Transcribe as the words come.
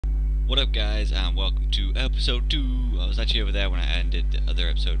What up, guys, and welcome to episode 2. I was actually over there when I ended the other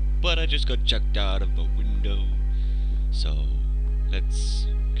episode, but I just got chucked out of the window. So, let's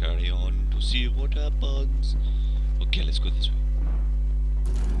carry on to see what happens. Okay, let's go this way.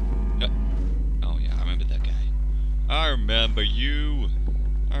 Oh yeah, I remember that guy. I remember you.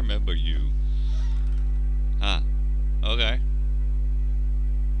 Huh. Okay.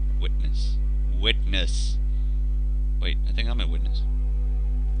 Witness. Wait, I think I'm a witness.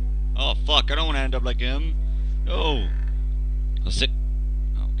 Oh fuck, I don't want to end up like him. No. I'll sit.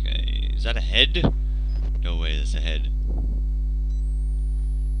 Okay, is that a head? No way, that's a head.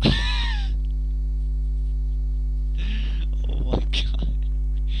 Oh my god.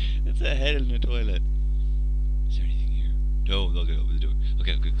 It's a head in the toilet. Is there anything here? No, they'll get over the door.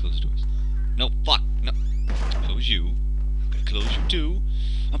 Okay, I'm gonna close the doors. No, fuck, no. Close you. I'm gonna close you too.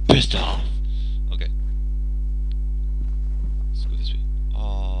 I'm pissed off. Okay. Let's go this way.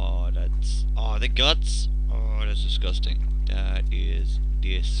 Oh, the guts. Oh, that's disgusting. That is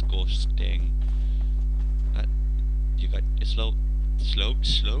disgusting. You got a throat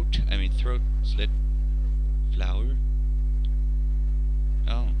slit flower.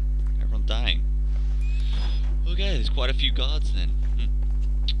 Oh, everyone dying. Okay, there's quite a few gods then.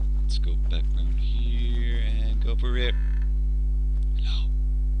 Let's go back around here and go for it. Hello?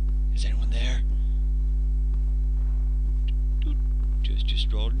 Is anyone there?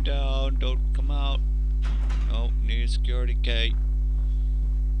 Just rolling down, don't come out. No, need a security gate.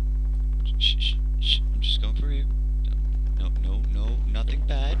 Shh. I'm just going for you. No, nothing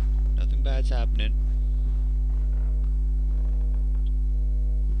bad. Nothing bad's happening.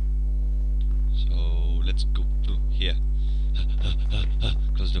 So, let's go through here.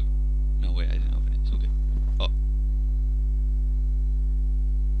 Close the door. No, wait, I didn't open it. It's okay. Oh.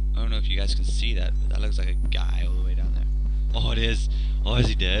 I don't know if you guys can see that, but that looks like a guy all the way down there. Oh, it is. Oh, is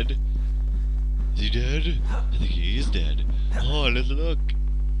he dead? Is he dead? I think he is dead. Oh, let's look.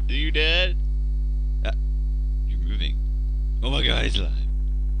 Are you dead? You're moving. Oh my god, he's alive.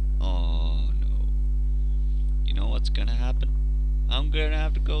 Oh, no. You know what's gonna happen? I'm gonna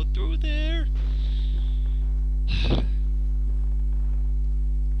have to go through there.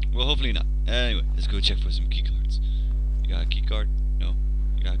 Well, hopefully not. Anyway, let's go check for some key cards. You got a key card? No.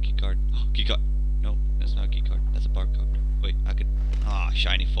 You got a key card? Oh, key card. No, that's not a key card. That's a barcode. Wait, I could... Ah,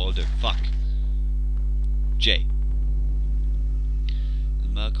 shiny folder. Fuck. J. The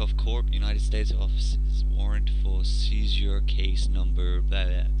Murkoff Corp, United States Offices. Warrant for seizure case number... Blah,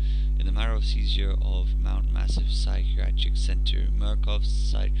 blah. In the matter of seizure of Mount Massive Psychiatric Center, Murkoff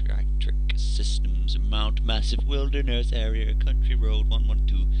Psychiatric Systems, Mount Massive Wilderness Area, Country Road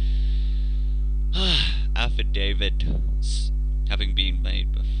 112. Affidavit having been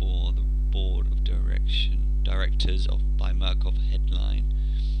made before the Board of Directors by Murkoff Headline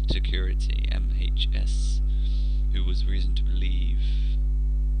Security, MHS, who was reason to believe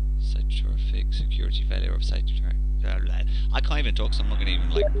Psychotropic security failure of Psychotropic. I can't even talk, so I'm not going to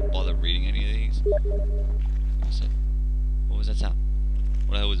even bother reading any of these. What was that sound?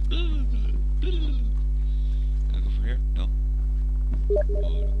 What the hell was? Can I go from here? No.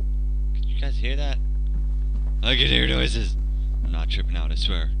 Oh. Can you guys hear that? I can hear noises. I'm not tripping out, I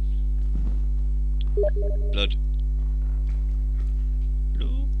swear. Blood.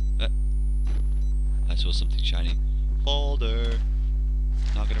 Hello? I saw something shiny. Folder.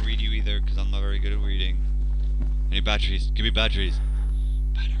 Not gonna read you either, because I'm not very good at reading. I need batteries. Give me batteries.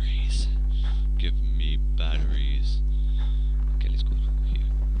 Batteries. Give me batteries. Okay, let's go through here.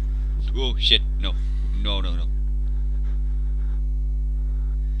 Oh, shit. No. No.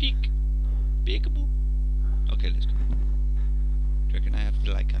 Peek. Peekaboo. Okay, let's go. Do you reckon I have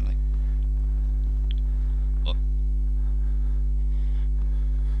to, kind of Oh.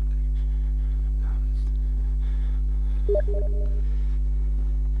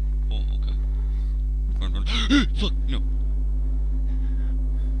 Oh, okay. Run. Fuck, no.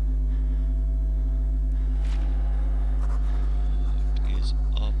 What is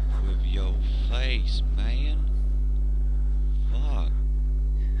up with your face, man? Fuck.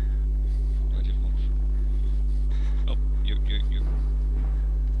 I didn't want... Oh, you're... Your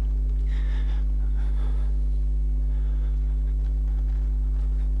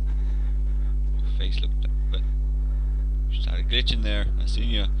face looked up, but... You started glitching there. I seen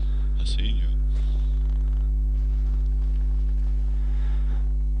you.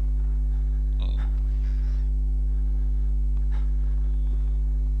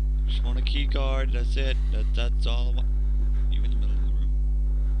 Just want a key card, that's it. That's all I want. You in the middle of the room.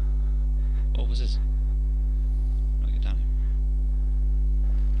 Oh, what's this? How do I get down here?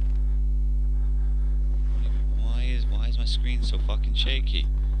 Why is my screen so fucking shaky?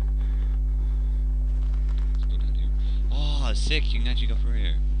 Oh, sick! You can actually go through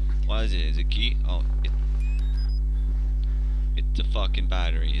here. What is it? Is it key? Oh, it's a fucking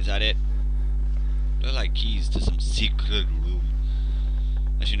battery. Is that it? They're like keys to some secret room.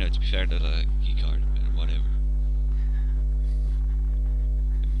 Actually, no. To be fair, they're like a key card, but whatever.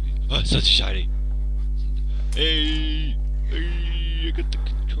 Oh, it's such shiny. Hey, I got the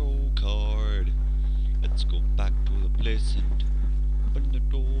control card. Let's go back to the place and open the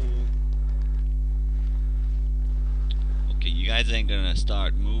door. Okay, you guys ain't gonna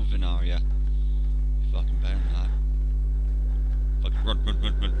start moving, are ya? You fucking better not. Fucking run.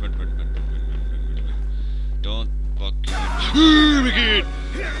 Don't fucking shoot again!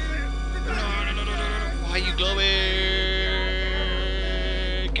 No. Why are you glowing?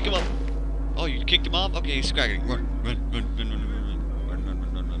 Kick him up! Oh, you kicked him off? Okay, he's scraggling. Run.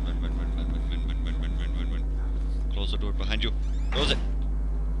 Close the door behind you. Close it.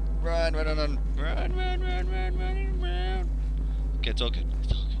 Run. Okay, it's all good.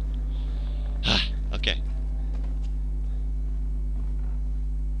 Okay.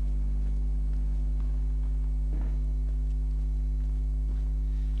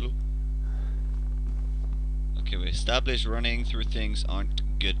 Hello? Okay, we established running through things aren't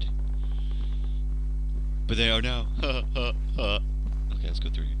good. But they are now. Okay, let's go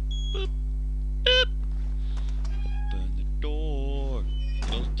through here. Boop. Boop. Open the door.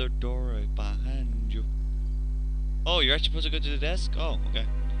 Close the door right behind you. Oh, you're actually supposed to go to the desk? Oh, okay.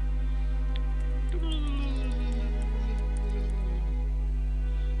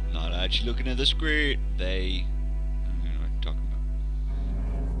 Not actually looking at the screen. I don't know what I'm talking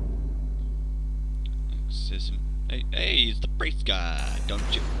about. Exorcism. Hey, it's the priest guy,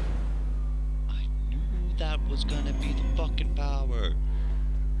 don't you? I knew that was gonna be the fucking power.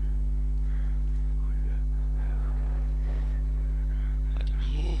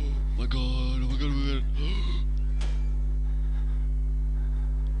 Oh my god.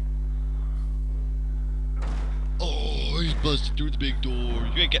 Oh, he's busted through the big door.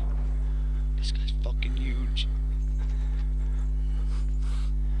 You ain't get. This guy's fucking huge.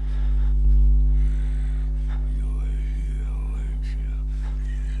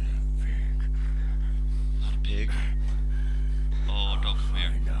 Not a pig. Oh, don't come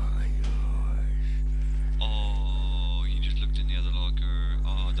here. Oh, you just looked in the other locker.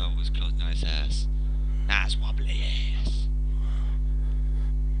 Oh, that was close. Nice ass. Nice wobbly ass.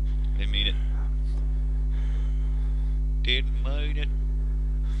 Didn't mean it. Didn't mean it.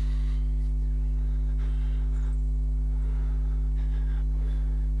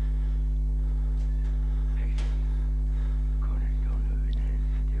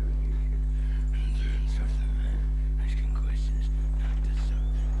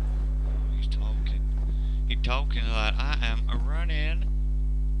 He's talking like I am a running.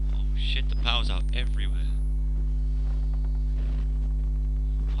 Oh shit, the power's out everywhere.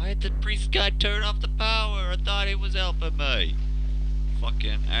 Why did the priest guy turn off the power? I thought he was helping me.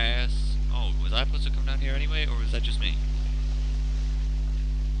 Fucking ass. Oh, was I supposed to come down here anyway, or was that just me?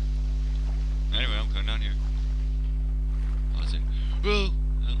 Anyway, I'm coming down here. What was it? Well,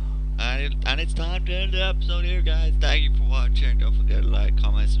 and it's time to end the episode here, guys. Thank you for watching. Don't forget to like,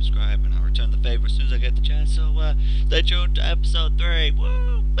 comment, subscribe, and I'll return the favor as soon as I get the chance. So, stay tuned to episode 3.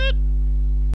 Woo! Boop.